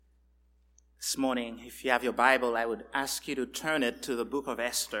This morning, if you have your Bible, I would ask you to turn it to the book of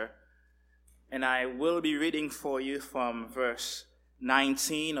Esther. And I will be reading for you from verse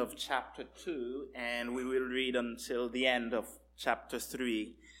 19 of chapter 2, and we will read until the end of chapter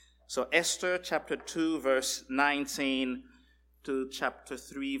 3. So Esther chapter 2, verse 19 to chapter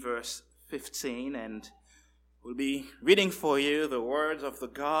 3, verse 15. And we'll be reading for you the words of the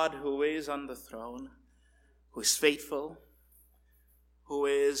God who is on the throne, who is faithful, who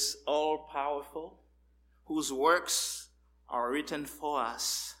is all-powerful, whose works are written for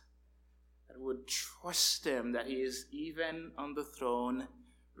us, that would trust him, that he is even on the throne,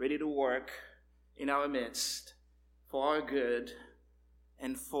 ready to work in our midst for our good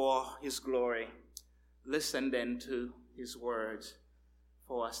and for his glory. Listen then to his words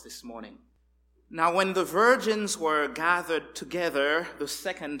for us this morning. Now when the virgins were gathered together the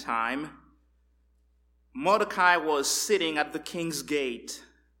second time, Mordecai was sitting at the king's gate.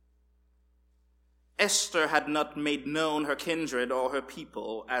 Esther had not made known her kindred or her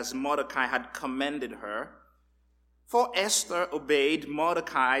people, as Mordecai had commanded her. For Esther obeyed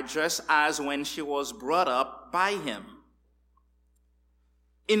Mordecai just as when she was brought up by him.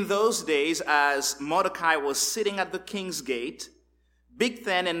 In those days, as Mordecai was sitting at the king's gate,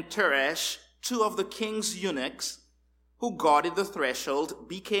 Bigthan and Teresh, two of the king's eunuchs, who guarded the threshold,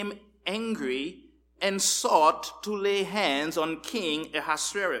 became angry and sought to lay hands on King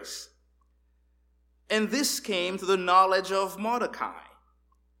Ahasuerus. And this came to the knowledge of Mordecai,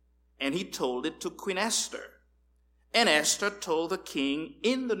 and he told it to Queen Esther. And Esther told the king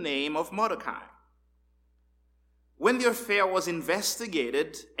in the name of Mordecai. When the affair was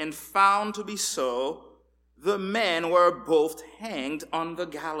investigated and found to be so, the men were both hanged on the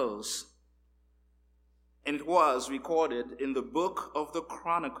gallows. And it was recorded in the book of the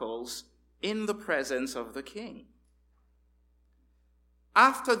Chronicles in the presence of the king.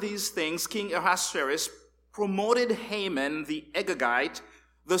 After these things, King Ahasuerus promoted Haman the Agagite,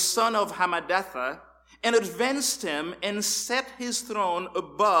 the son of Hammedatha, and advanced him and set his throne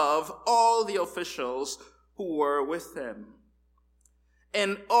above all the officials who were with him.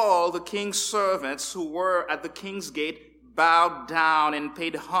 And all the king's servants who were at the king's gate bowed down and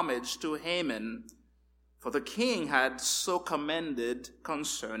paid homage to Haman, for the king had so commanded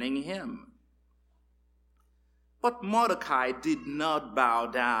concerning him. But Mordecai did not bow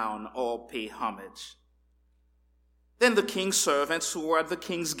down or pay homage. Then the king's servants who were at the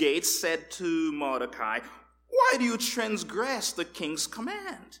king's gate said to Mordecai, "Why do you transgress the king's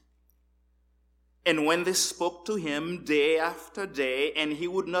command?" And when they spoke to him day after day, and he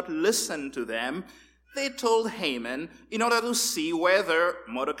would not listen to them, they told Haman in order to see whether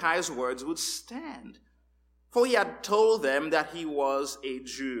Mordecai's words would stand. For he had told them that he was a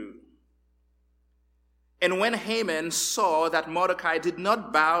Jew. And when Haman saw that Mordecai did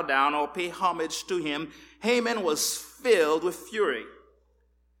not bow down or pay homage to him, Haman was filled with fury.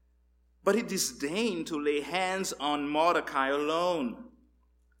 But he disdained to lay hands on Mordecai alone.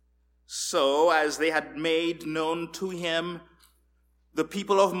 So, as they had made known to him the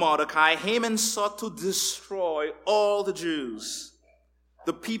people of Mordecai, Haman sought to destroy all the Jews,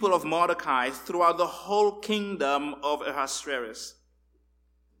 the people of Mordecai, throughout the whole kingdom of Ahasuerus.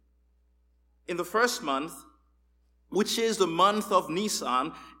 In the first month, which is the month of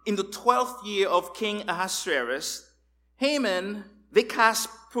Nisan, in the 12th year of King Ahasuerus, Haman, they cast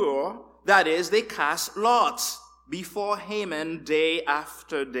that is, they cast lots before Haman day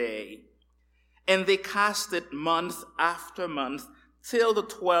after day. And they cast it month after month till the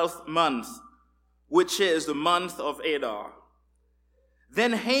 12th month, which is the month of Adar.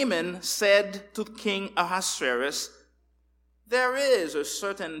 Then Haman said to King Ahasuerus, "There is a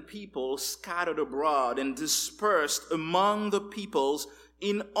certain people scattered abroad and dispersed among the peoples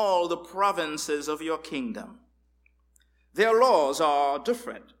in all the provinces of your kingdom. Their laws are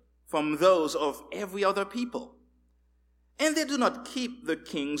different from those of every other people, and they do not keep the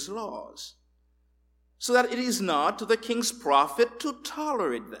king's laws, so that it is not to the king's profit to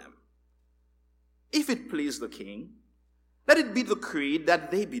tolerate them. If it please the king, let it be decreed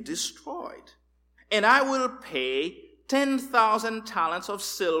that they be destroyed, and I will pay 10,000 talents of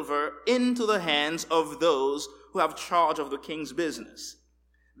silver into the hands of those who have charge of the king's business,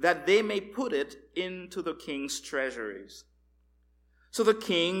 that they may put it into the king's treasuries." So the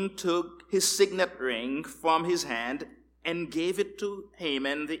king took his signet ring from his hand and gave it to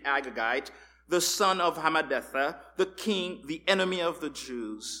Haman the Agagite, the son of Hammedatha, the enemy of the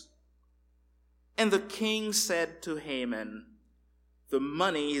Jews. And the king said to Haman, "The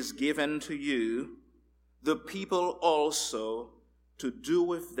money is given to you, the people also, to do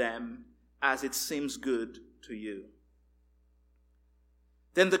with them as it seems good to you."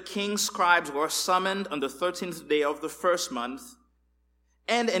 Then the king's scribes were summoned on the 13th day of the first month,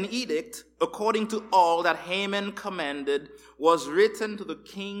 and an edict, according to all that Haman commanded, was written to the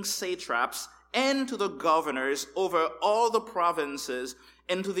king's satraps and to the governors over all the provinces,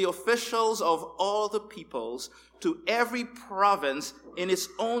 and to the officials of all the peoples, to every province in its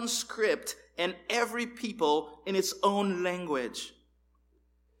own script, and every people in its own language.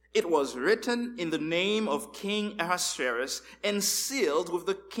 It was written in the name of King Ahasuerus and sealed with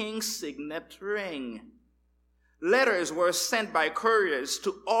the king's signet ring. Letters were sent by couriers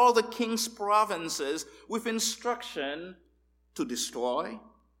to all the king's provinces with instruction to destroy,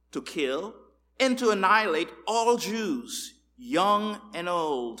 to kill, and to annihilate all Jews, young and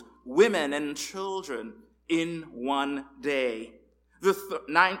old, women and children, in one day. The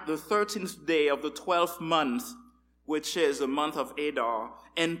 13th day of the 12th month, which is the month of Adar,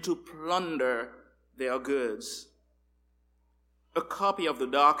 and to plunder their goods. A copy of the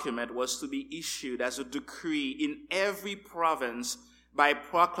document was to be issued as a decree in every province by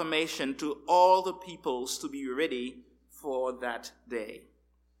proclamation to all the peoples to be ready for that day.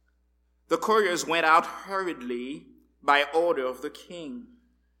 The couriers went out hurriedly by order of the king,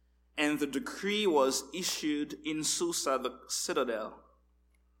 and the decree was issued in Susa, the citadel.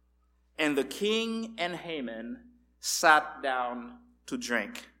 And the king and Haman sat down to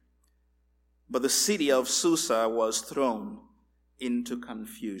drink. But the city of Susa was thrown into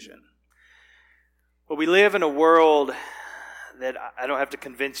confusion. Well, we live in a world that I don't have to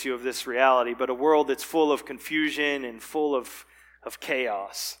convince you of this reality, but a world that's full of confusion and full of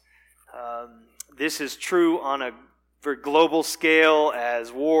chaos. This is true on a very global scale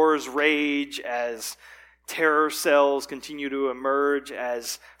as wars rage, as terror cells continue to emerge,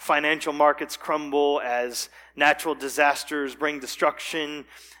 as financial markets crumble, as natural disasters bring destruction,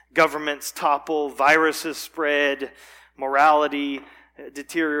 governments topple, viruses spread, morality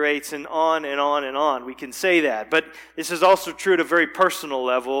deteriorates, and on and on and on. We can say that. But this is also true at a very personal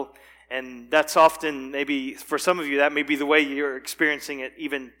level, and that's often, maybe for some of you, that may be the way you're experiencing it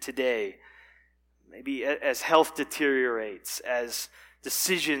even today. Maybe as health deteriorates, as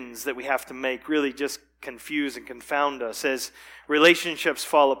decisions that we have to make really just confuse and confound us, as relationships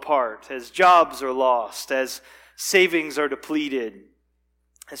fall apart, as jobs are lost, as savings are depleted,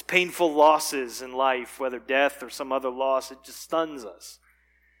 as painful losses in life, whether death or some other loss, it just stuns us.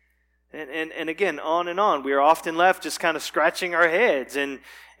 And again, on and on. We are often left just kind of scratching our heads. And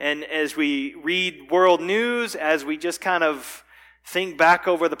as we read world news, as we just kind of think back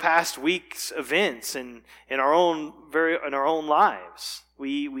over the past week's events and in our own lives,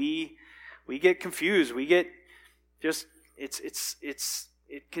 we get confused. We get just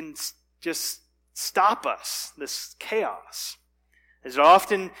it can just stop us, this chaos. As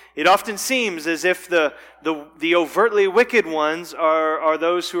it often seems as if the overtly wicked ones are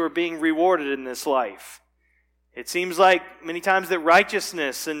those who are being rewarded in this life. It seems like many times that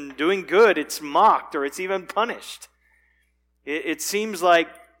righteousness and doing good, it's mocked or it's even punished. It seems like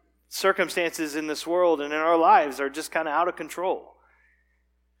circumstances in this world and in our lives are just kind of out of control.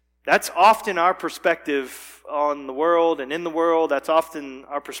 That's often our perspective on the world and in the world. That's often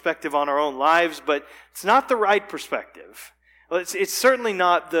our perspective on our own lives, but it's not the right perspective. Well, it's certainly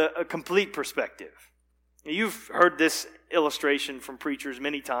not a complete perspective. You've heard this illustration from preachers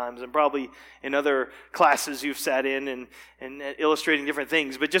many times, and probably in other classes you've sat in and illustrating different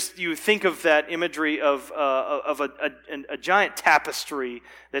things. But just you think of that imagery of a giant tapestry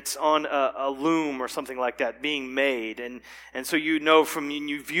that's on a loom or something like that being made, and so you know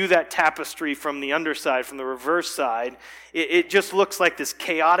you view that tapestry from the underside, from the reverse side, it just looks like this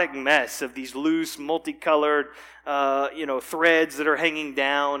chaotic mess of these loose, multicolored threads that are hanging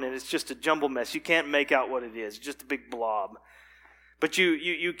down, and it's just a jumble mess. You can't make out what it is. It's just a big blob. But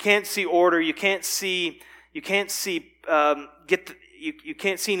you can't see order. You can't see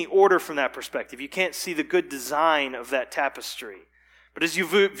any order from that perspective. You can't see the good design of that tapestry. But as you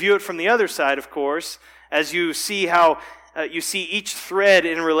view it from the other side, of course, as you see how you see each thread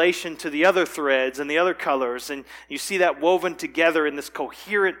in relation to the other threads and the other colors, and you see that woven together in this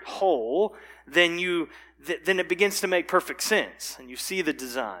coherent whole, then it begins to make perfect sense, and you see the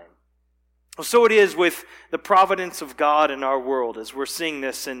design. Well, so it is with the providence of God in our world, as we're seeing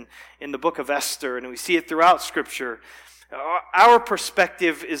this in the book of Esther, and we see it throughout Scripture. Our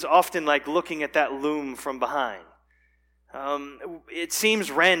perspective is often like looking at that loom from behind. It seems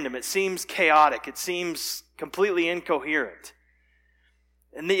random, it seems chaotic, it seems completely incoherent.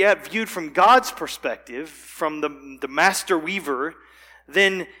 And yet, viewed from God's perspective, from the master weaver,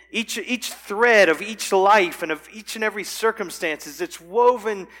 then each thread of each life and of each and every circumstances, it's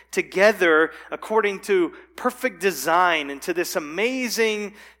woven together according to perfect design into this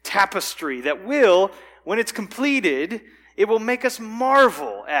amazing tapestry that will, when it's completed, it will make us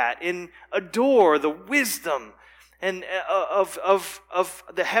marvel at and adore the wisdom and of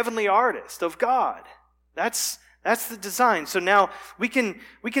the heavenly artist, of God. That's the design. So now we can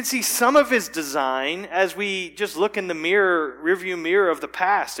see some of his design as we just look in the rearview mirror of the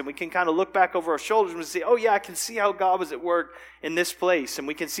past, and we can kind of look back over our shoulders and say, oh yeah, I can see how God was at work in this place. And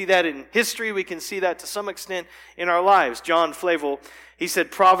we can see that in history. We can see that to some extent in our lives. John Flavel, he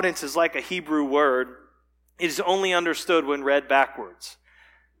said, providence is like a Hebrew word. It is only understood when read backwards.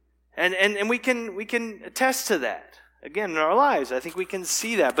 And we can attest to that. Again, in our lives, I think we can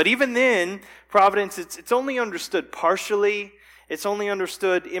see that. But even then, providence, it's only understood partially. It's only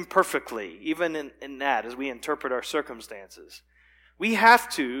understood imperfectly, even in that, as we interpret our circumstances. We have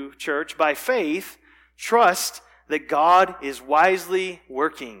to, church, by faith, trust that God is wisely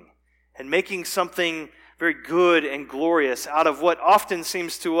working and making something very good and glorious out of what often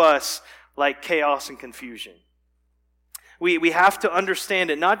seems to us like chaos and confusion. We have to understand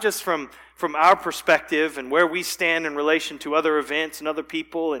it not just from our perspective and where we stand in relation to other events and other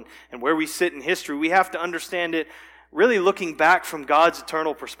people and where we sit in history. We have to understand it really looking back from God's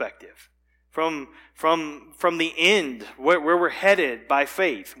eternal perspective, from the end, where we're headed by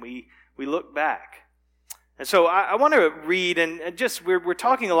faith. We look back. And so I want to read, and just we're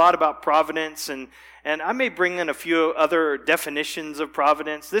talking a lot about providence, and I may bring in a few other definitions of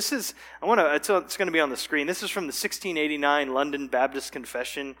providence. It's going to be on the screen. This is from the 1689 London Baptist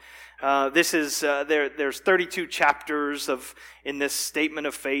Confession. There's 32 chapters in this statement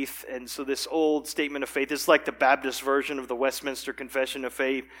of faith, and so this old statement of faith is like the Baptist version of the Westminster Confession of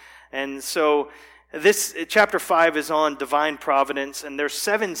Faith. And so this chapter 5 is on divine providence, and there's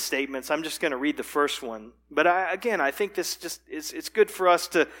 7 statements. I'm just going to read the first one. But I think this just it's good for us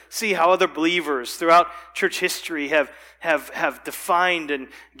to see how other believers throughout church history have defined and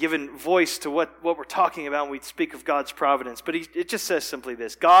given voice to what we're talking about when we speak of God's providence. But it just says simply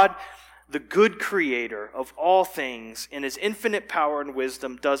this: God, the good creator of all things, in his infinite power and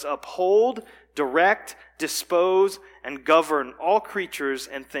wisdom, does uphold, direct, dispose, and govern all creatures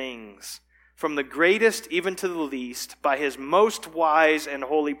and things, from the greatest even to the least, by his most wise and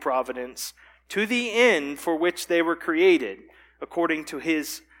holy providence, to the end for which they were created, according to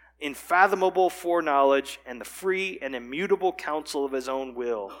his unfathomable foreknowledge and the free and immutable counsel of his own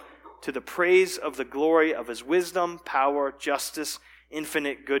will, to the praise of the glory of his wisdom, power, justice,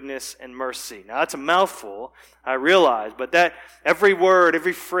 infinite goodness, and mercy. Now that's a mouthful, I realize, but that every word,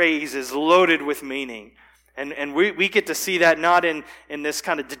 every phrase is loaded with meaning. And we get to see that not in this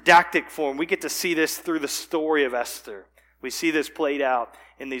kind of didactic form. We get to see this through the story of Esther. We see this played out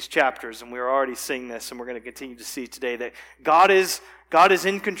in these chapters, and we're already seeing this, and we're going to continue to see today that God is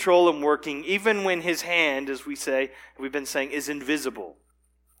in control and working, even when his hand, as we've been saying, is invisible.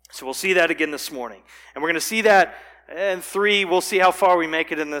 So we'll see that again this morning. And we're going to see that in 3, we'll see how far we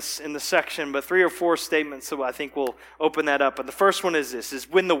make it in this section, but 3 or 4 statements, so I think we'll open that up. And the first one is this: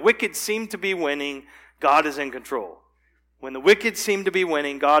 when the wicked seem to be winning, God is in control. When the wicked seem to be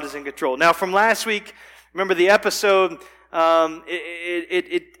winning, God is in control. Now, from last week, remember the episode,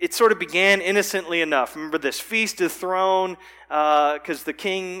 it sort of began innocently enough. Remember this feast is thrown because the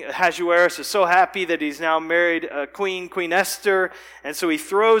king Ahasuerus is so happy that he's now married Queen Esther, and so he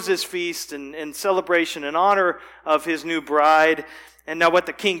throws his feast in celebration in honor of his new bride. And now what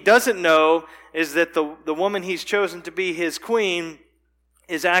the king doesn't know is that the woman he's chosen to be his queen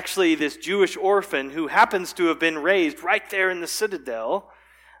is actually this Jewish orphan who happens to have been raised right there in the citadel,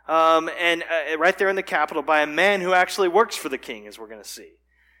 and right there in the capital by a man who actually works for the king, as we're going to see.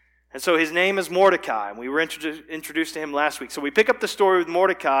 And so his name is Mordecai, and we were introduced to him last week. So we pick up the story with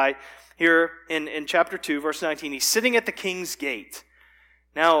Mordecai here in chapter 2, verse 19. He's sitting at the king's gate.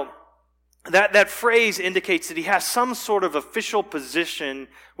 Now, that phrase indicates that he has some sort of official position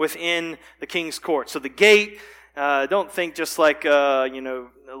within the king's court. So the gate, don't think just like a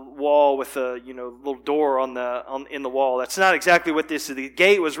wall with a little door in the wall. That's not exactly what this is. The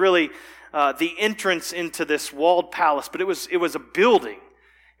gate was really the entrance into this walled palace, but it was a building.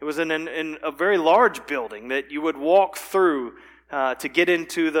 It was in a very large building that you would walk through to get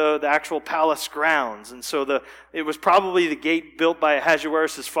into the actual palace grounds. And so it was probably the gate built by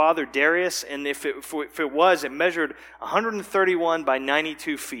Ahasuerus' father, Darius, and if it was, it measured 131 by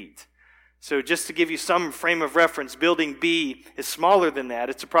 92 feet. So just to give you some frame of reference, Building B is smaller than that.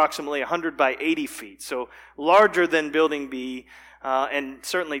 It's approximately 100 by 80 feet, so larger than Building B. and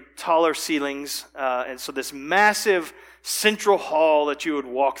certainly taller ceilings. And so this massive central hall that you would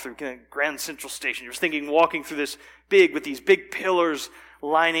walk through, Grand Central Station. You're thinking walking through this with these big pillars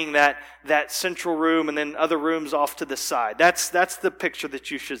lining that central room, and then other rooms off to the side. That's the picture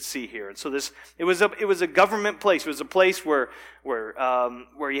that you should see here. And so it was a government place. It was a place where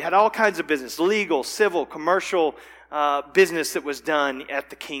you had all kinds of business, legal, civil, commercial business that was done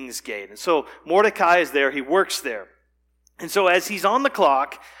at the king's gate. And so Mordecai is there. He works there. And so as he's on the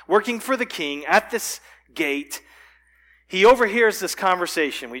clock, working for the king at this gate, he overhears this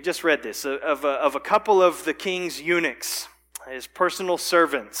conversation. We just read this of a couple of the king's eunuchs, his personal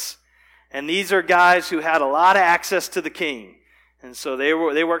servants. And these are guys who had a lot of access to the king. And so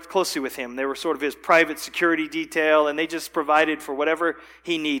they worked closely with him. They were sort of his private security detail, and they just provided for whatever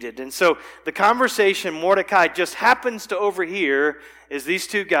he needed. And so the conversation Mordecai just happens to overhear is these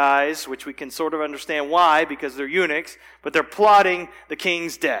two guys, which we can sort of understand why, because they're eunuchs, but they're plotting the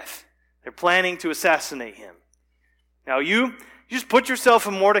king's death. They're planning to assassinate him. Now you just put yourself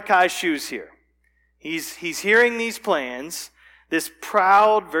in Mordecai's shoes here. He's hearing these plans. This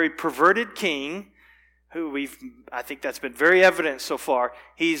proud, very perverted king, who I think that's been very evident so far.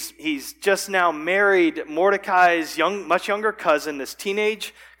 He's just now married Mordecai's much younger cousin, this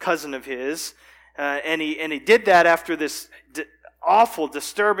teenage cousin of his, and he did that after this awful,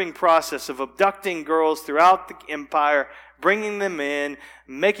 disturbing process of abducting girls throughout the empire, bringing them in,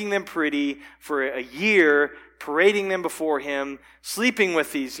 making them pretty for a year, parading them before him, sleeping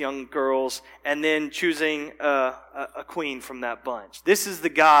with these young girls, and then choosing a queen from that bunch. This is the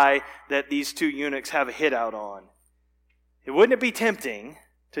guy that these two eunuchs have a hit out on. Wouldn't it be tempting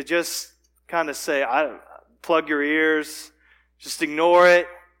to just kind of say, plug your ears, just ignore it?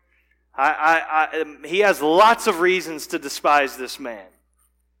 He has lots of reasons to despise this man.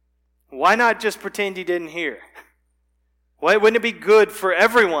 Why not just pretend he didn't hear? Why wouldn't it be good for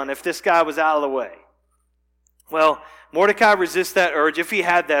everyone if this guy was out of the way? Well, Mordecai resists that urge. If he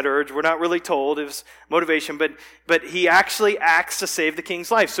had that urge, we're not really told his motivation, but he actually acts to save the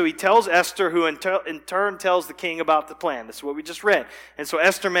king's life. So he tells Esther, who in turn tells the king about the plan. This is what we just read. And so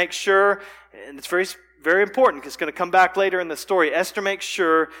Esther makes sure, and it's very, very important because it's going to come back later in the story. Esther makes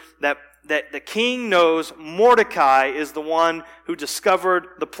sure that the king knows Mordecai is the one who discovered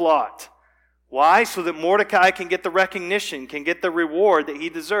the plot. Why? So that Mordecai can get the recognition, can get the reward that he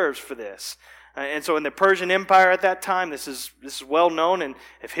deserves for this. And so in the Persian Empire at that time, this is well known, and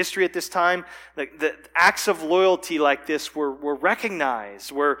if history at this time, the acts of loyalty like this were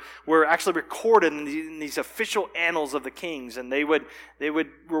recognized, were actually recorded in these official annals of the kings, and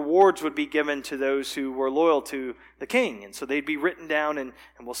rewards would be given to those who were loyal to the king, and so they'd be written down, and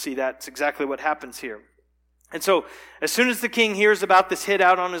we'll see that's exactly what happens here. And so, as soon as the king hears about this hit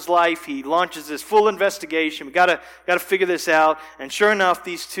out on his life, he launches this full investigation. We gotta figure this out. And sure enough,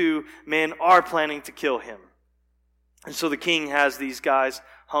 these two men are planning to kill him. And so the king has these guys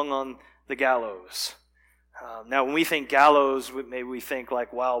hung on the gallows. Now, when we think gallows, maybe we think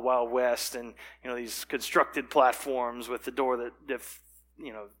like Wild Wild West, and these constructed platforms with the door that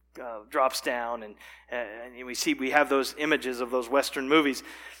drops down, and we have those images of those Western movies.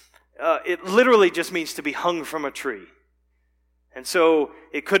 It literally just means to be hung from a tree. And so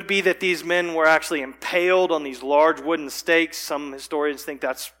it could be that these men were actually impaled on these large wooden stakes. Some historians think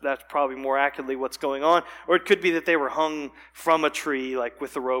that's probably more accurately what's going on. Or it could be that they were hung from a tree, like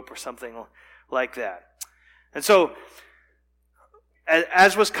with a rope or something like that. And so,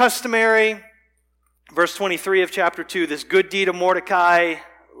 as was customary, verse 23 of chapter 2, this good deed of Mordecai,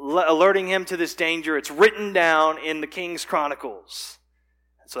 alerting him to this danger, it's written down in the King's Chronicles.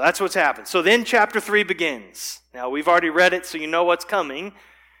 So that's what's happened. So then chapter 3 begins. Now we've already read it, so you know what's coming.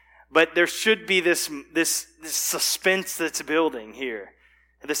 But there should be this suspense that's building here.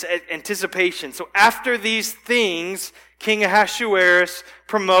 This anticipation. So after these things, King Ahasuerus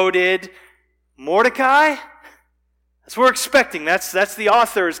promoted Mordecai. That's what we're expecting. That's the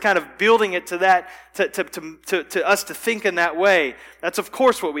author is kind of building it to that, to us to think in that way. That's of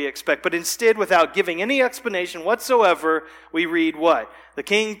course what we expect. But instead, without giving any explanation whatsoever, we read what? The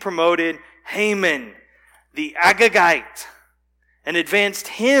king promoted Haman, the Agagite, and advanced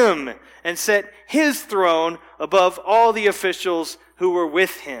him and set his throne above all the officials who were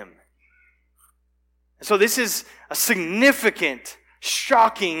with him. So this is a significant,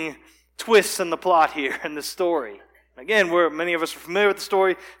 shocking twist in the plot here in the story. Again, many of us are familiar with the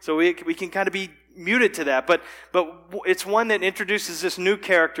story, so we can kind of be muted to that. But it's one that introduces this new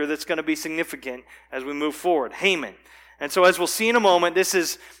character that's going to be significant as we move forward, Haman. And so as we'll see in a moment, this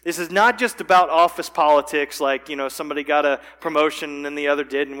is not just about office politics, like, somebody got a promotion and the other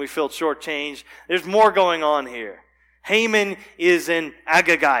did and we felt shortchanged. There's more going on here. Haman is an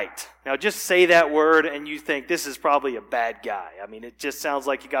Agagite. Now just say that word and you think this is probably a bad guy. I mean, it just sounds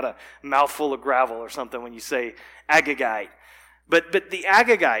like you got a mouthful of gravel or something when you say Agagite. But the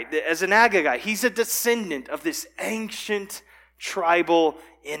Agagite, as an Agagite, he's a descendant of this ancient tribal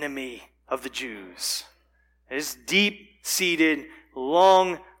enemy of the Jews. There's deep-seated,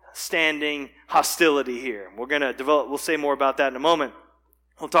 long-standing hostility here. We'll say more about that in a moment.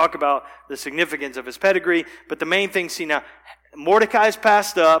 We'll talk about the significance of his pedigree, but the main thing, see now, Mordecai's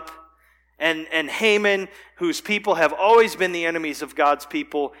passed up, and Haman, whose people have always been the enemies of God's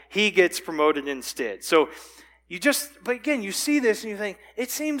people, he gets promoted instead. So but again, you see this and you think, it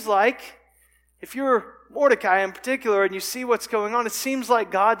seems like, if you're Mordecai in particular and you see what's going on, it seems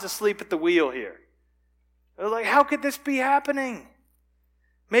like God's asleep at the wheel here. They're like, how could this be happening?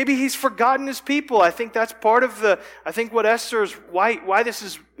 Maybe he's forgotten his people. I think that's part of what Esther's, why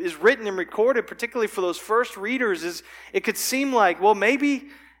this is written and recorded, particularly for those first readers, is it could seem like, well, maybe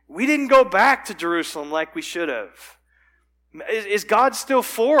we didn't go back to Jerusalem like we should have. Is God still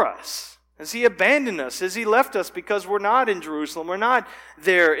for us? Has he abandoned us? Has he left us because we're not in Jerusalem? We're not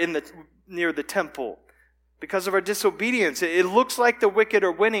there near the temple because of our disobedience. It looks like the wicked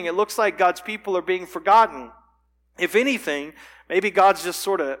are winning. It looks like God's people are being forgotten. If anything, maybe God's just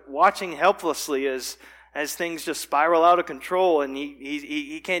sort of watching helplessly as things just spiral out of control and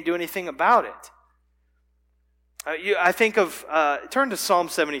he can't do anything about it. I think of, turn to Psalm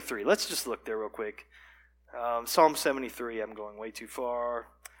 73. Let's just look there real quick. Psalm 73, I'm going way too far.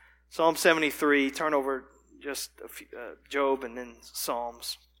 Psalm 73, turn over just a few, Job and then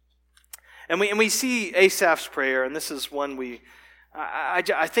Psalms. And we see Asaph's prayer, and this is one I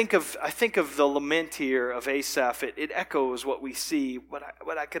think of the lament here of Asaph. It echoes what we see,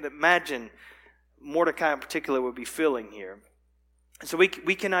 what I can imagine Mordecai in particular would be feeling here. And so we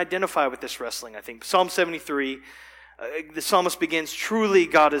can identify with this wrestling, I think. Psalm 73, the psalmist begins, "Truly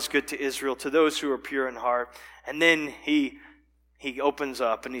God is good to Israel, to those who are pure in heart." And then he opens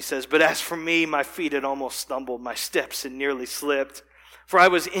up and he says, "But as for me, my feet had almost stumbled, my steps had nearly slipped. For I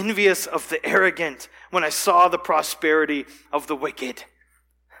was envious of the arrogant when I saw the prosperity of the wicked.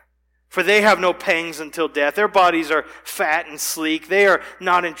 For they have no pangs until death. Their bodies are fat and sleek. They are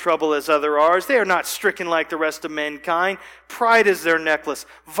not in trouble as others are. They are not stricken like the rest of mankind. Pride is their necklace.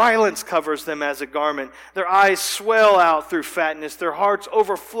 Violence covers them as a garment. Their eyes swell out through fatness. Their hearts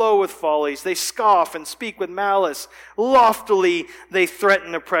overflow with follies. They scoff and speak with malice. Loftily they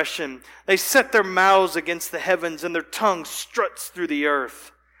threaten oppression. They set their mouths against the heavens, and their tongue struts through the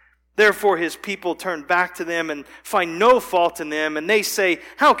earth. Therefore his people turn back to them and find no fault in them. And they say,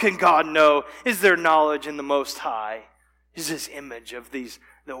 how can God know? Is there knowledge in the Most High?" Is this image of the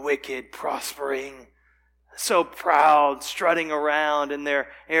wicked prospering, so proud, strutting around in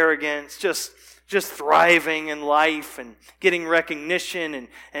their arrogance, just thriving in life and getting recognition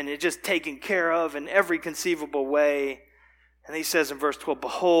and it just taken care of in every conceivable way. And he says in verse 12,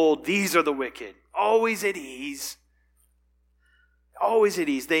 "Behold, these are the wicked, always at ease. Always at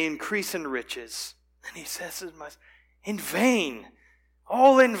ease. They increase in riches." And he says, "In vain,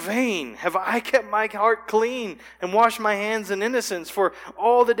 all in vain, have I kept my heart clean and washed my hands in innocence. For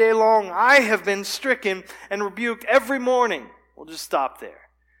all the day long I have been stricken and rebuked every morning." We'll just stop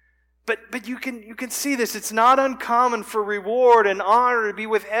there. But you can see this. It's not uncommon for reward and honor to be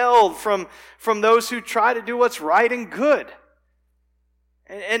withheld from those who try to do what's right and good.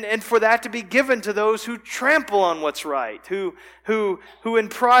 And for that to be given to those who trample on what's right, who in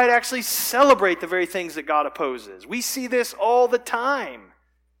pride actually celebrate the very things that God opposes. We see this all the time.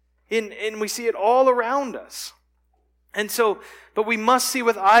 And we see it all around us. And so, but we must see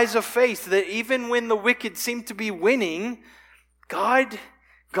with eyes of faith that even when the wicked seem to be winning, God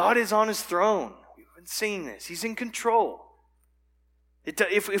is on his throne. We've been seeing this. He's in control.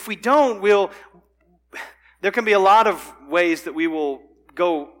 If we don't, there can be a lot of ways that we will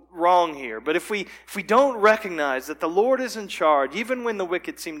go wrong here. But if we don't recognize that the Lord is in charge, even when the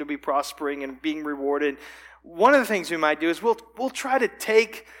wicked seem to be prospering and being rewarded, one of the things we might do is we'll try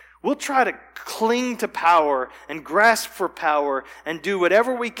to cling to power and grasp for power and do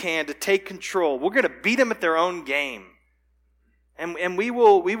whatever we can to take control. We're going to beat them at their own game. And we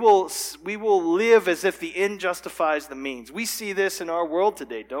will live as if the end justifies the means. We see this in our world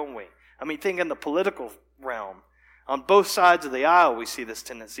today, don't we? I mean, think in the political realm. On both sides of the aisle, we see this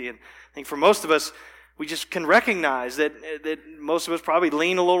tendency. And I think for most of us, we just can recognize that most of us probably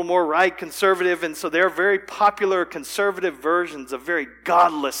lean a little more right, conservative, and so there are very popular conservative versions of very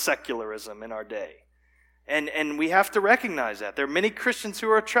godless secularism in our day. And we have to recognize that. There are many Christians who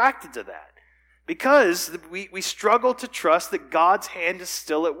are attracted to that because we struggle to trust that God's hand is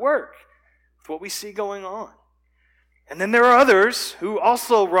still at work with what we see going on. And then there are others who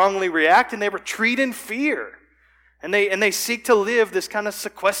also wrongly react, and they retreat in fear. And they seek to live this kind of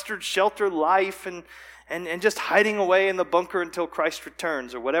sequestered, sheltered life and just hiding away in the bunker until Christ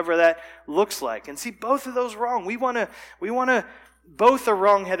returns, or whatever that looks like. And see, both of those wrong. Both are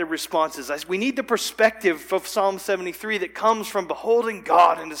wrong-headed responses. We need the perspective of Psalm 73 that comes from beholding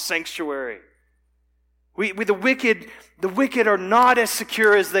God in the sanctuary. The wicked are not as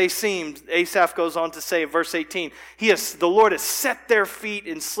secure as they seem. Asaph goes on to say in verse 18, the Lord has set their feet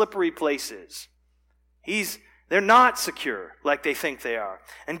in slippery places. They're not secure like they think they are.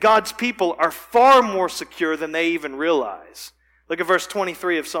 And God's people are far more secure than they even realize. Look at verse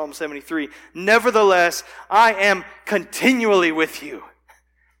 23 of Psalm 73. Nevertheless, I am continually with you.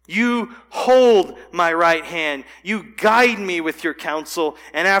 You hold my right hand. You guide me with your counsel,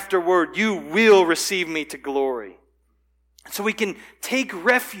 and afterward you will receive me to glory. So we can take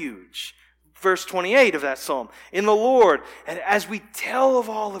refuge, verse 28 of that psalm, in the Lord. And as we tell of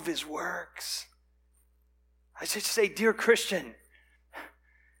all of his works, I should say, dear Christian,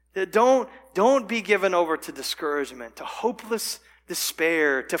 don't be given over to discouragement, to hopeless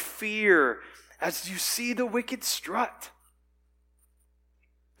despair, to fear, as you see the wicked strut.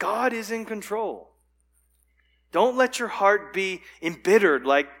 God is in control. Don't let your heart be embittered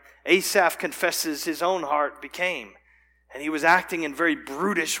like Asaph confesses his own heart became. And he was acting in very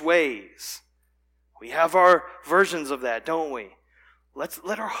brutish ways. We have our versions of that, don't we?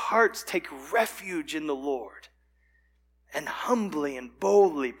 Let our hearts take refuge in the Lord and humbly and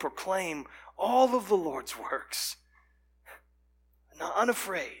boldly proclaim all of the Lord's works. Not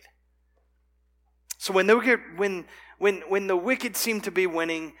unafraid. So when the wicked seem to be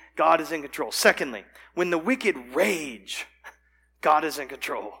winning, God is in control. Secondly, when the wicked rage, God is in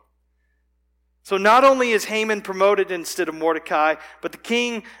control. So not only is Haman promoted instead of Mordecai, but the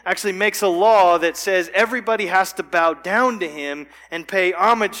king actually makes a law that says everybody has to bow down to him and pay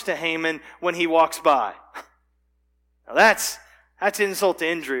homage to Haman when he walks by. Now that's insult to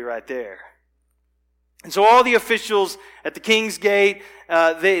injury right there. And so all the officials at the king's gate,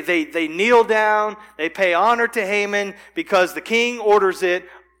 they kneel down, they pay honor to Haman because the king orders it,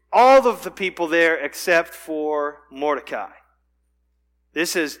 all of the people there except for Mordecai.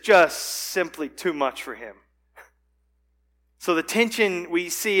 This is just simply too much for him. So the tension we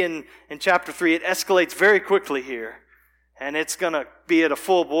see in chapter 3, it escalates very quickly here. And it's going to be at a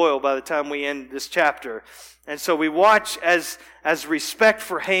full boil by the time we end this chapter. And so we watch as respect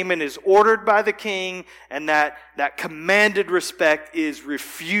for Haman is ordered by the king, and that commanded respect is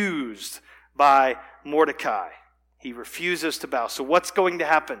refused by Mordecai. He refuses to bow. So what's going to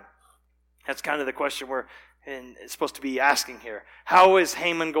happen? That's kind of the question we're supposed to be asking here. How is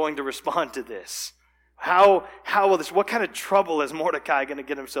Haman going to respond to this? How will this? What kind of trouble is Mordecai going to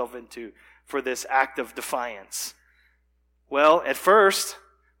get himself into for this act of defiance? Well, at first,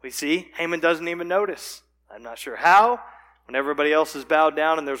 we see Haman doesn't even notice. I'm not sure how, when everybody else is bowed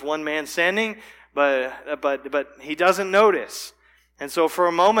down and there's one man standing, but he doesn't notice. And so for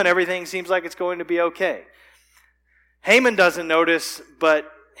a moment, everything seems like it's going to be okay. Haman doesn't notice, but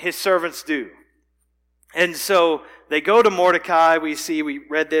his servants do. And so they go to Mordecai. We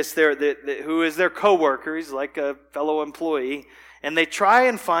read this there, who is their co-worker. He's like a fellow employee. And they try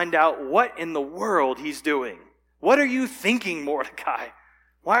and find out what in the world he's doing. What are you thinking, Mordecai?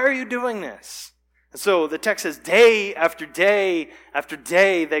 Why are you doing this? And so the text says day after day after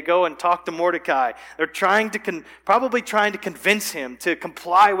day they go and talk to Mordecai. They're probably trying to convince him to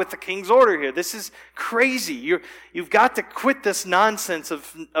comply with the king's order here. This is crazy. You've got to quit this nonsense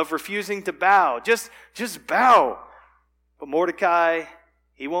of refusing to bow. Just bow. But Mordecai,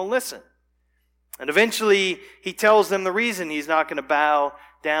 he won't listen. And eventually he tells them the reason he's not going to bow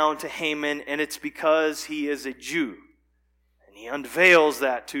down to Haman, and it's because he is a Jew. And he unveils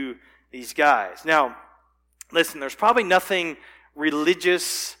that to these guys. Now, listen, there's probably nothing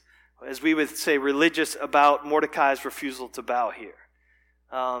religious, as we would say religious, about Mordecai's refusal to bow here.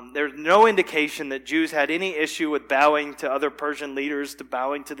 There's no indication that Jews had any issue with bowing to other Persian leaders, to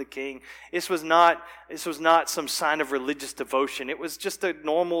bowing to the king. This was not some sign of religious devotion. It was just a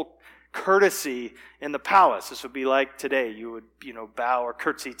normal courtesy in the palace. This would be like today. You would, bow or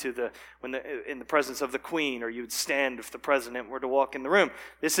curtsy to in the presence of the queen, or you would stand if the president were to walk in the room.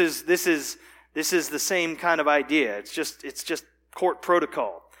 This is the same kind of idea. It's just court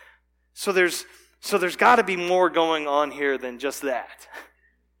protocol. So there's got to be more going on here than just that.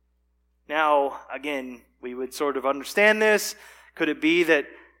 Now, again, we would sort of understand this. Could it be that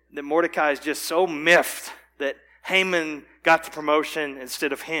Mordecai is just so miffed that Haman got the promotion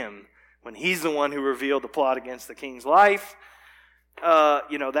instead of him, when he's the one who revealed the plot against the king's life?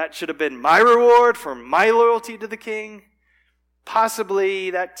 that should have been my reward for my loyalty to the king. Possibly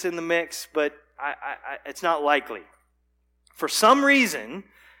that's in the mix, but it's not likely. For some reason,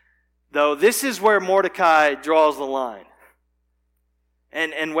 though, this is where Mordecai draws the line.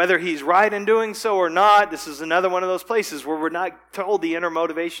 And whether he's right in doing so or not, this is another one of those places where we're not told the inner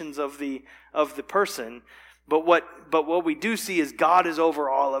motivations of the person. But what we do see is God is over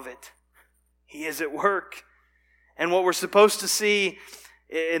all of it. He is at work. And what we're supposed to see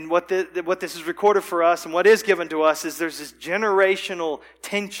in what this is recorded for us and what is given to us is there's this generational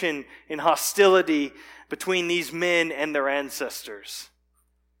tension and hostility between these men and their ancestors.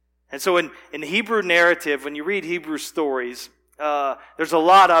 And so in the Hebrew narrative, when you read Hebrew stories, there's a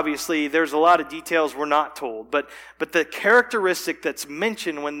lot of details we're not told. But the characteristic that's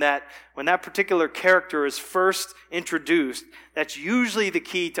mentioned when that particular character is first introduced, that's usually the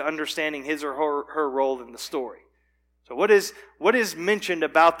key to understanding his or her role in the story. So what is mentioned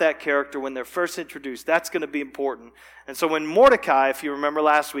about that character when they're first introduced? That's going to be important. And so when Mordecai, if you remember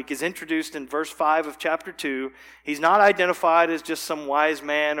last week, is introduced in verse 5 of chapter 2, he's not identified as just some wise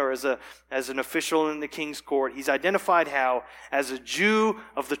man or as an official in the king's court. He's identified how? As a Jew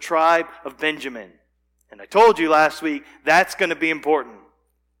of the tribe of Benjamin. And I told you last week, that's going to be important.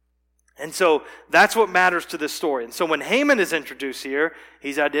 And so that's what matters to this story. And so when Haman is introduced here,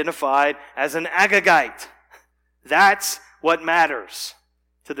 he's identified as an Agagite. That's what matters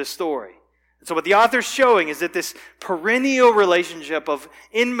to this story. And so what the author's showing is that this perennial relationship of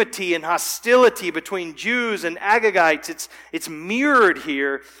enmity and hostility between Jews and Agagites, it's mirrored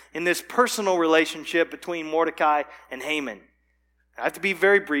here in this personal relationship between Mordecai and Haman. I have to be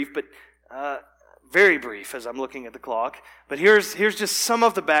very brief, but very brief as I'm looking at the clock. But here's just some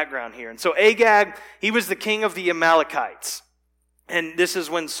of the background here. And so Agag, he was the king of the Amalekites. And this is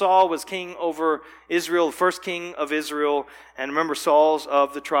when Saul was king over Israel, the first king of Israel. And remember, Saul's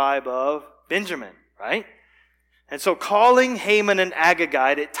of the tribe of Benjamin, right? And so calling Haman an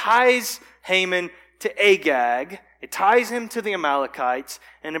Agagite, it ties Haman to Agag. It ties him to the Amalekites.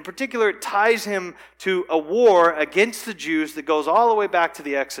 And in particular, it ties him to a war against the Jews that goes all the way back to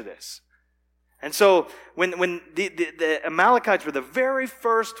the Exodus. And so when the Amalekites were the very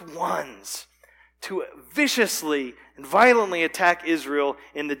first ones to viciously and violently attack Israel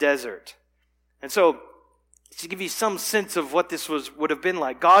in the desert. And so, to give you some sense of what this would have been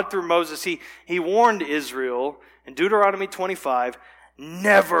like, God through Moses, he warned Israel in Deuteronomy 25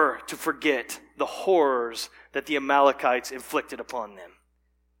 never to forget the horrors that the Amalekites inflicted upon them.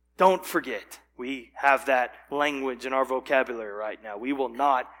 Don't forget. We have that language in our vocabulary right now. We will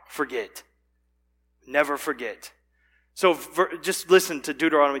not forget. Never forget. So just listen to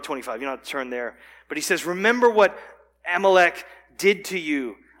Deuteronomy 25. You don't have to turn there. But he says, remember what Amalek did to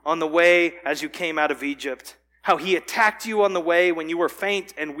you on the way as you came out of Egypt. How he attacked you on the way when you were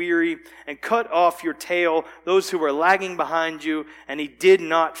faint and weary and cut off your tail, those who were lagging behind you, and he did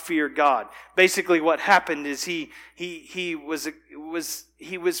not fear God. Basically what happened is he was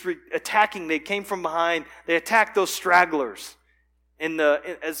attacking. They came from behind. They attacked those stragglers.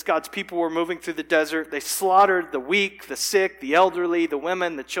 As God's people were moving through the desert, they slaughtered the weak, the sick, the elderly, the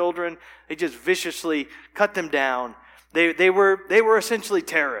women, the children. They just viciously cut them down. They were essentially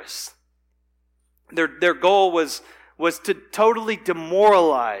terrorists. Their goal was to totally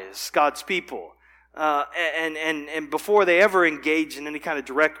demoralize God's people, and before they ever engaged in any kind of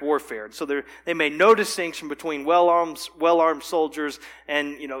direct warfare. And so they made no distinction between well-armed soldiers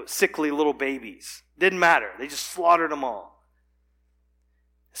and sickly little babies. Didn't matter. They just slaughtered them all.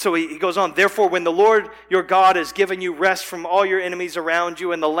 So he goes on, therefore, when the Lord your God has given you rest from all your enemies around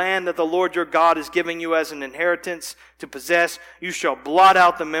you, and the land that the Lord your God is giving you as an inheritance to possess, you shall blot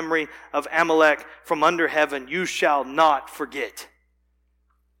out the memory of Amalek from under heaven. You shall not forget.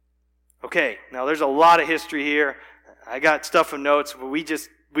 Okay, now there's a lot of history here. I got stuff in notes, but we just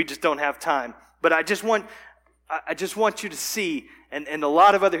don't have time. But I just want you to see, and a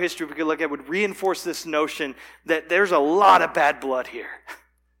lot of other history we could look at would reinforce this notion that there's a lot of bad blood here.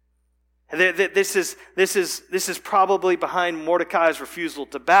 This is probably behind Mordecai's refusal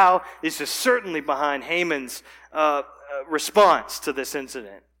to bow. This is certainly behind Haman's response to this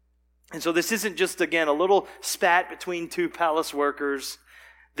incident. And so this isn't just, again, a little spat between two palace workers.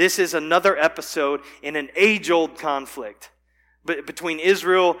 This is another episode in an age-old conflict between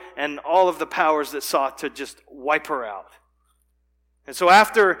Israel and all of the powers that sought to just wipe her out. And so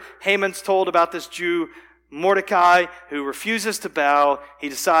after Haman's told about this Jew, Mordecai, who refuses to bow, he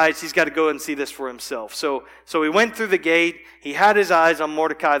decides he's got to go and see this for himself. So he went through the gate. He had his eyes on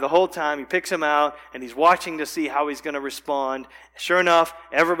Mordecai the whole time. He picks him out, and he's watching to see how he's going to respond. Sure enough,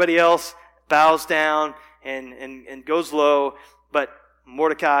 everybody else bows down and goes low. But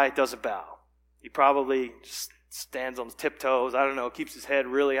Mordecai doesn't bow. He probably just stands on his tiptoes. I don't know, keeps his head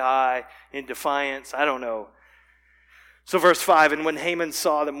really high in defiance. I don't know. So verse 5, and when Haman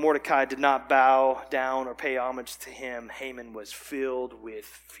saw that Mordecai did not bow down or pay homage to him, Haman was filled with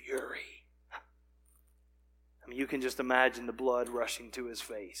fury. I mean, you can just imagine the blood rushing to his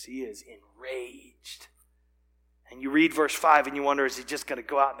face. He is enraged. And you read verse 5 and you wonder, is he just going to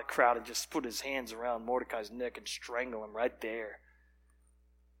go out in the crowd and just put his hands around Mordecai's neck and strangle him right there?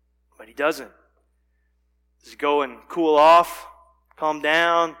 But he doesn't. Does he go and cool off, calm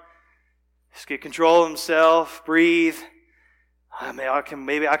down, just get control of himself, breathe?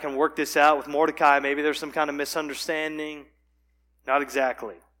 Maybe I can work this out with Mordecai. Maybe there's some kind of misunderstanding. Not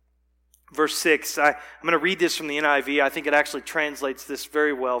exactly. Verse 6, I'm going to read this from the NIV. I think it actually translates this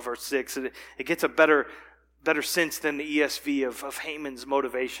very well, verse 6. It gets a better sense than the ESV of Haman's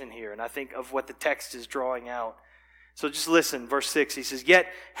motivation here, and I think of what the text is drawing out. So just listen, verse 6, he says, yet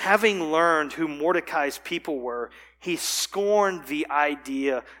having learned who Mordecai's people were, he scorned the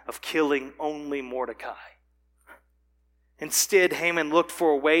idea of killing only Mordecai. Instead, Haman looked for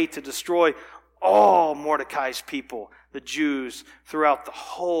a way to destroy all Mordecai's people, the Jews, throughout the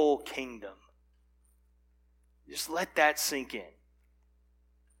whole kingdom. Just let that sink in.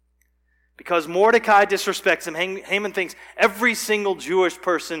 Because Mordecai disrespects him, Haman thinks every single Jewish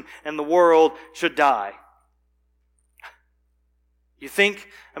person in the world should die. You think,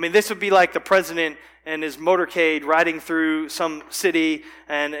 this would be like the president and his motorcade riding through some city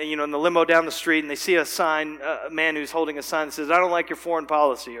and, in the limo down the street, and they see a sign, a man who's holding a sign that says, I don't like your foreign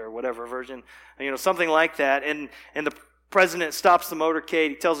policy, or whatever version, something like that. And the president stops the motorcade.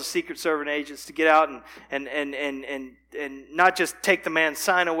 He tells the Secret Service agents to get out and not just take the man's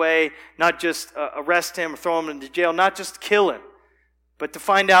sign away, not just arrest him or throw him into jail, not just kill him, but to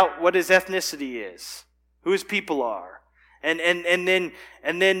find out what his ethnicity is, who his people are. And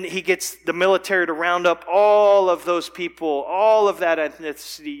then he gets the military to round up all of those people, all of that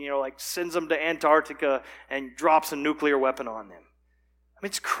ethnicity, sends them to Antarctica and drops a nuclear weapon on them.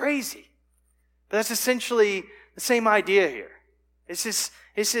 It's crazy. But that's essentially the same idea here. This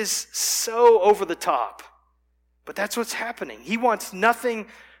is so over the top. But that's what's happening. He wants nothing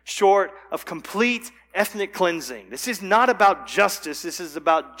short of complete ethnic cleansing. This is not about justice. This is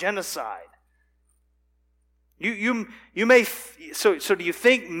about genocide. You may, so do you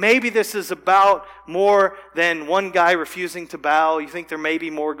think maybe this is about more than one guy refusing to bow? You think there may be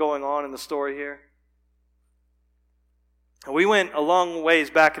more going on in the story here? We went a long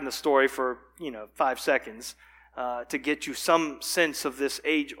ways back in the story for, 5 seconds to get you some sense of this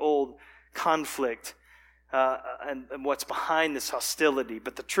age-old conflict and what's behind this hostility.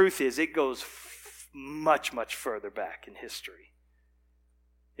 But the truth is it goes much, much further back in history.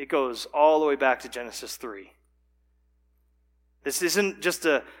 It goes all the way back to Genesis 3. This isn't just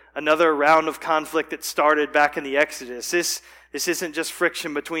another round of conflict that started back in the Exodus. This isn't just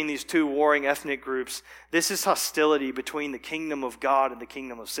friction between these two warring ethnic groups. This is hostility between the kingdom of God and the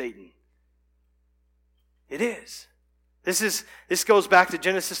kingdom of Satan. It is. This goes back to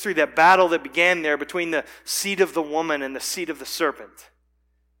Genesis 3, that battle that began there between the seed of the woman and the seed of the serpent.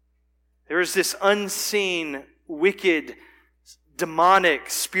 There is this unseen, wicked,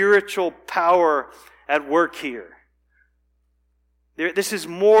 demonic, spiritual power at work here. This is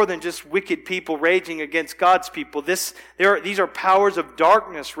more than just wicked people raging against God's people. These are powers of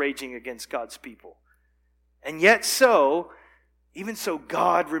darkness raging against God's people. And yet even so,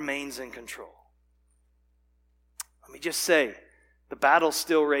 God remains in control. Let me just say, the battle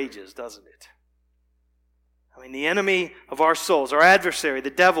still rages, doesn't it? The enemy of our souls, our adversary, the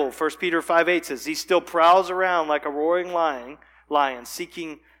devil, 1 Peter 5:8 says, he still prowls around like a roaring lion,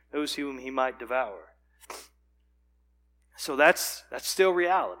 seeking those whom he might devour. So that's still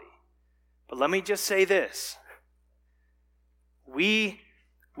reality. But let me just say this. We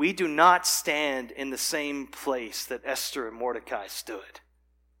do not stand in the same place that Esther and Mordecai stood.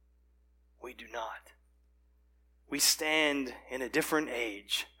 We do not. We stand in a different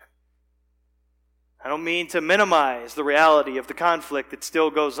age. I don't mean to minimize the reality of the conflict that still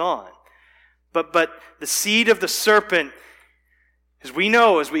goes on. But the seed of the serpent, as we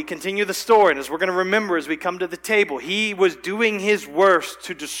know, as we continue the story, and as we're going to remember as we come to the table, he was doing his worst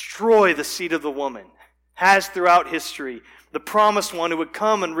to destroy the seed of the woman, has throughout history. The promised one who would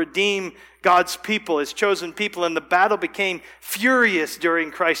come and redeem God's people, his chosen people, and the battle became furious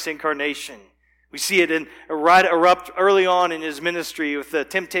during Christ's incarnation, We see it erupt early on in his ministry with the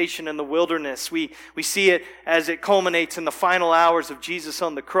temptation in the wilderness. We see it as it culminates in the final hours of Jesus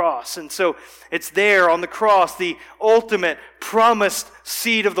on the cross. And so it's there on the cross, the ultimate promised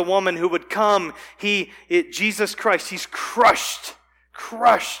seed of the woman who would come. Jesus Christ, he's crushed.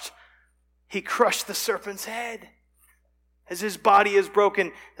 He crushed the serpent's head. As his body is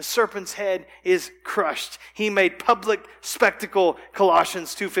broken, the serpent's head is crushed. He made public spectacle,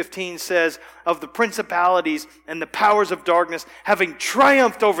 Colossians 2:15 says, of the principalities and the powers of darkness, having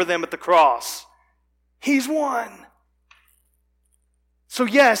triumphed over them at the cross. He's won. So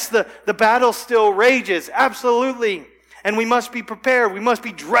yes, the battle still rages, absolutely. And we must be prepared. We must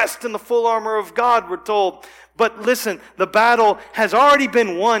be dressed in the full armor of God, we're told. But listen, the battle has already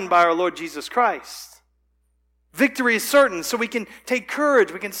been won by our Lord Jesus Christ. Victory is certain, so we can take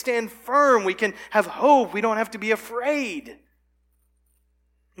courage, we can stand firm, we can have hope, we don't have to be afraid.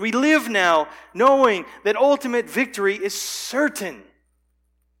 We live now knowing that ultimate victory is certain.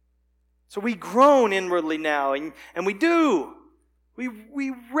 So we groan inwardly now, and we do.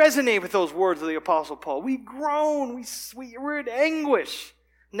 We resonate with those words of the Apostle Paul. We groan, we're in anguish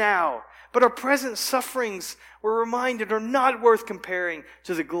now. But our present sufferings, we're reminded, are not worth comparing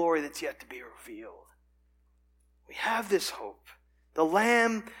to the glory that's yet to be revealed. We have this hope. The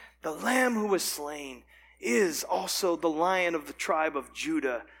Lamb who was slain is also the Lion of the tribe of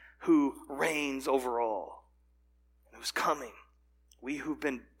Judah who reigns over all. And who's coming. We who've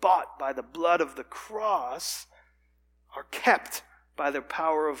been bought by the blood of the cross are kept by the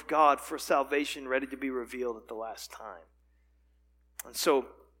power of God for salvation ready to be revealed at the last time. And so,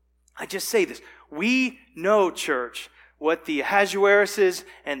 I just say this. We know, church, what the Ahasueruses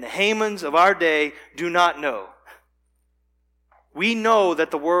and the Hamans of our day do not know. We know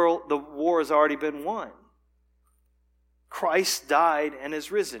that the war has already been won. Christ died and is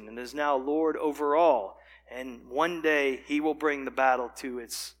risen and is now Lord over all. And one day he will bring the battle to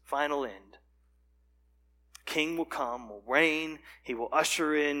its final end. The King will come, will reign. He will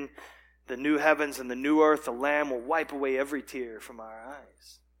usher in the new heavens and the new earth. The Lamb will wipe away every tear from our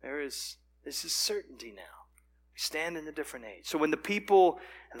eyes. This is certainty now. We stand in a different age. So when the people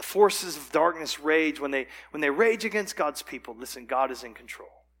and the forces of darkness rage, when they rage against God's people, listen, God is in control.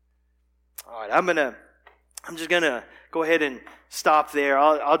 All right, I'm just gonna go ahead and stop there.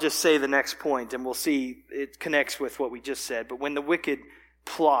 I'll just say the next point, and we'll see it connects with what we just said. But when the wicked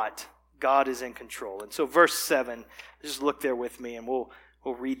plot, God is in control. And so verse 7, just look there with me, and we'll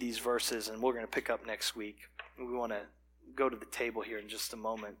read these verses, and we're going to pick up next week. We want to go to the table here in just a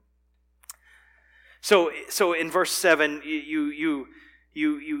moment. So in verse 7,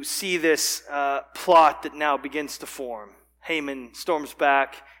 you see this plot that now begins to form. Haman storms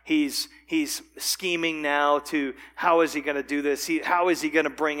back. He's scheming now to how is he going to do this? How is he going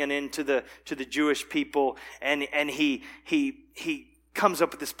to bring an end to the Jewish people? And he comes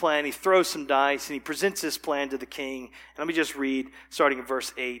up with this plan. He throws some dice and he presents this plan to the king. And let me just read, starting in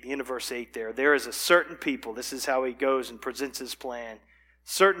verse 8, the end of verse 8 there. There is a certain people. This is how he goes and presents his plan.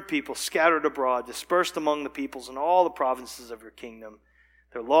 Certain people scattered abroad, dispersed among the peoples in all the provinces of your kingdom.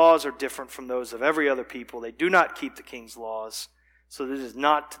 Their laws are different from those of every other people. They do not keep the king's laws, so that it is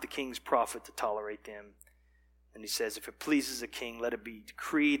not to the king's profit to tolerate them. And he says, if it pleases the king, let it be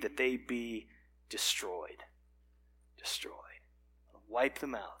decreed that they be destroyed. Destroyed. Wipe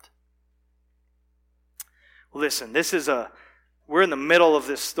them out. Listen, we're in the middle of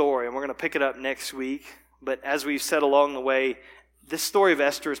this story, and we're going to pick it up next week. But as we've said along the way, this story of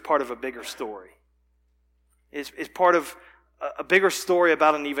Esther is part of a bigger story. It's part of a bigger story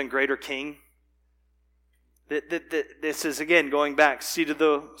about an even greater king. This is, again, going back, seed of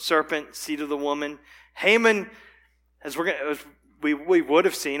the serpent, seed of the woman. Haman, as we would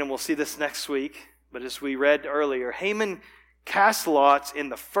have seen, and we'll see this next week, but as we read earlier, Haman cast lots in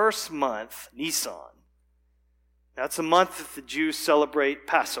the first month, Nisan. That's a month that the Jews celebrate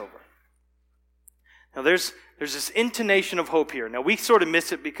Passover. Now there's this intonation of hope here. Now we sort of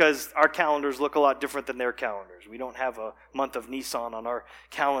miss it because our calendars look a lot different than their calendars. We don't have a month of Nisan on our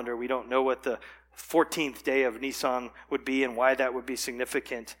calendar. We don't know what the 14th day of Nisan would be and why that would be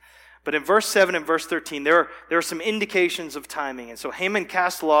significant. But in verse 7 and verse 13, there are some indications of timing. And so Haman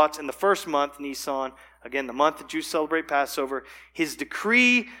cast lots in the first month, Nisan, again, the month the Jews celebrate Passover. His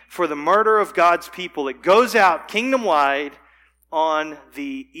decree for the murder of God's people, it goes out kingdom-wide on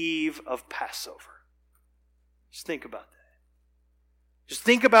the eve of Passover. Just think about that. Just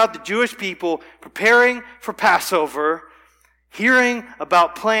think about the Jewish people preparing for Passover, hearing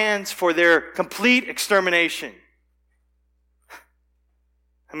about plans for their complete extermination.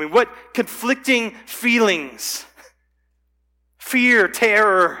 I mean, what conflicting feelings, fear,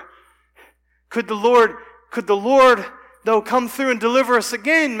 terror, Could the Lord, though, come through and deliver us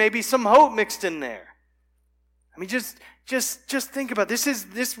again? Maybe some hope mixed in there. I mean, just think about it.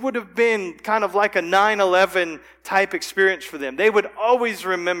 This would have been kind of like a 9/11 type experience for them. They would always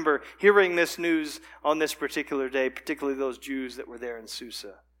remember hearing this news on this particular day, particularly those Jews that were there in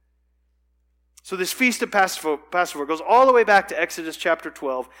Susa. So this feast of Passover goes all the way back to Exodus chapter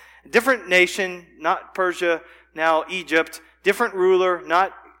 12. A different nation, not Persia, now Egypt. Different ruler,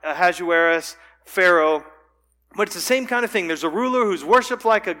 not Ahasuerus, Pharaoh. But it's the same kind of thing. There's a ruler who's worshipped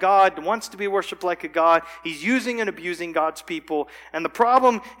like a god, wants to be worshipped like a god. He's using and abusing God's people. And the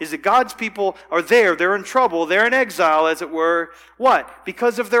problem is that God's people are there. They're in trouble. They're in exile, as it were. What?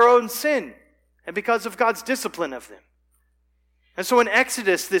 Because of their own sin and because of God's discipline of them. And so in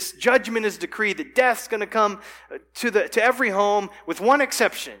Exodus, this judgment is decreed that death's going to come to every home with one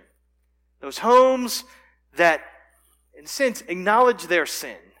exception. Those homes that, in a sense, acknowledge their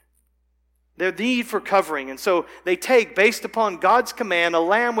sin. Their need for covering. And so they take, based upon God's command, a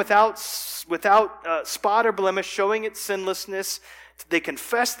lamb without spot or blemish, showing its sinlessness. They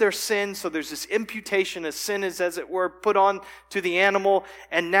confess their sin, so there's this imputation of sin is, as it were, put on to the animal,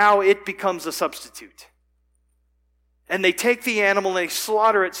 and now it becomes a substitute. And they take the animal and they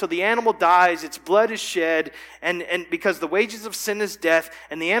slaughter it, so the animal dies, its blood is shed, and because the wages of sin is death,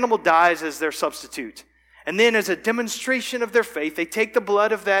 and the animal dies as their substitute. And then as a demonstration of their faith, they take the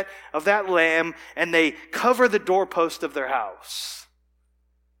blood of that lamb and they cover the doorpost of their house.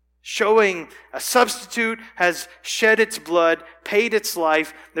 Showing a substitute has shed its blood, paid its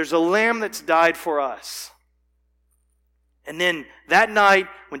life. There's a lamb that's died for us. And then that night,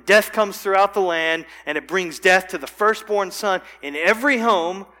 when death comes throughout the land and it brings death to the firstborn son in every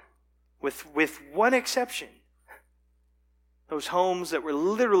home, with one exception, those homes that were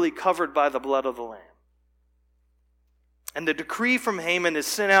literally covered by the blood of the lamb. And the decree from Haman is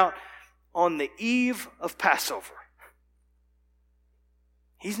sent out on the eve of Passover.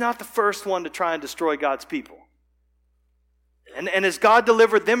 He's not the first one to try and destroy God's people. And as God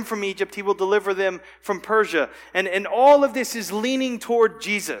delivered them from Egypt, He will deliver them from Persia. And all of this is leaning toward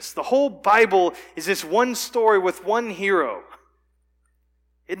Jesus. The whole Bible is this one story with one hero.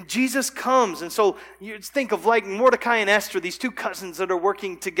 And Jesus comes. And so you think of like Mordecai and Esther, these two cousins that are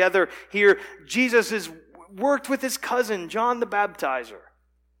working together here. Jesus is worked with his cousin, John the Baptizer.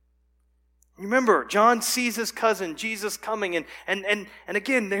 Remember, John sees his cousin, Jesus, coming. And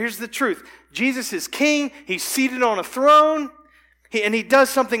again, here's the truth. Jesus is king. He's seated on a throne. He does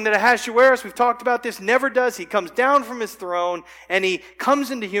something that Ahasuerus, we've talked about this, never does. He comes down from his throne and he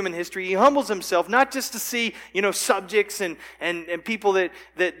comes into human history. He humbles himself, not just to see, subjects and people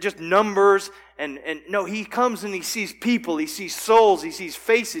that just numbers. And no, he comes and he sees people. He sees souls. He sees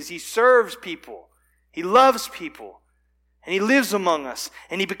faces. He serves people. He loves people, and he lives among us,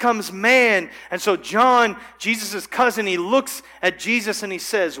 and he becomes man. And so John, Jesus' cousin, he looks at Jesus and he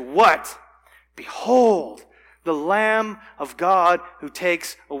says, "What? Behold, the Lamb of God who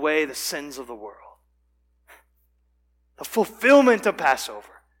takes away the sins of the world." The fulfillment of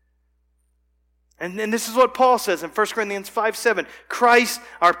Passover. And this is what Paul says in 1 Corinthians 5:7. Christ,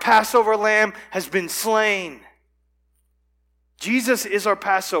 our Passover lamb, has been slain. Jesus is our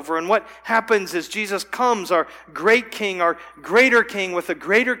Passover, and what happens is Jesus comes, our great king, our greater king with a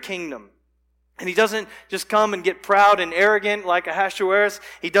greater kingdom. And he doesn't just come and get proud and arrogant like Ahasuerus.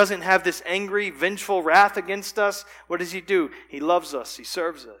 He doesn't have this angry, vengeful wrath against us. What does he do? He loves us. He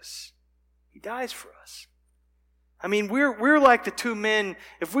serves us. He dies for us. I mean, we're like the two men,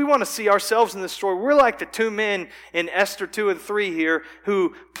 if we want to see ourselves in this story, we're like the two men in Esther 2 and 3 here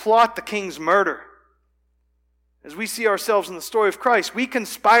who plot the king's murder. As we see ourselves in the story of Christ, we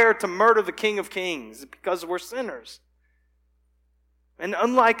conspire to murder the King of Kings because we're sinners. And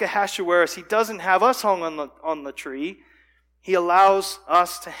unlike Ahasuerus, he doesn't have us hung on the tree. He allows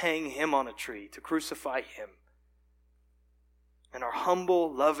us to hang him on a tree, to crucify him. And our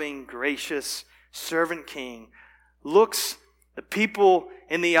humble, loving, gracious servant king looks the people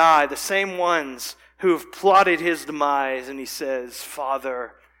in the eye, the same ones who have plotted his demise, and he says,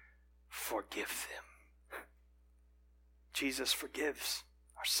 "Father, forgive them." Jesus forgives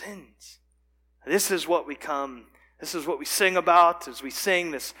our sins. This is what we sing about as we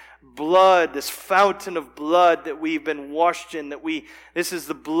sing this blood, this fountain of blood that we've been washed in, this is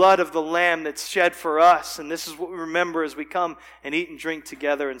the blood of the Lamb that's shed for us, and this is what we remember as we come and eat and drink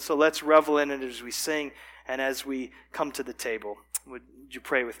together. And so let's revel in it as we sing and as we come to the table. Would you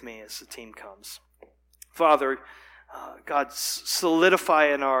pray with me as the team comes? Father, God, solidify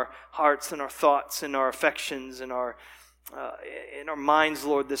in our hearts and our thoughts and our affections and in our minds,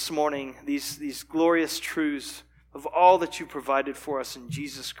 Lord, this morning, these glorious truths of all that you provided for us in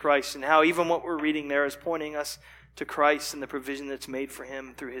Jesus Christ, and how even what we're reading there is pointing us to Christ and the provision that's made for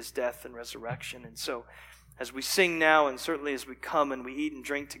him through his death and resurrection. And so as we sing now, and certainly as we come and we eat and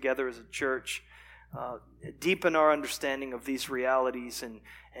drink together as a church, deepen our understanding of these realities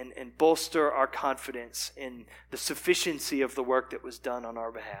and bolster our confidence in the sufficiency of the work that was done on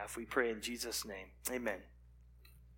our behalf. We pray in Jesus' name. Amen.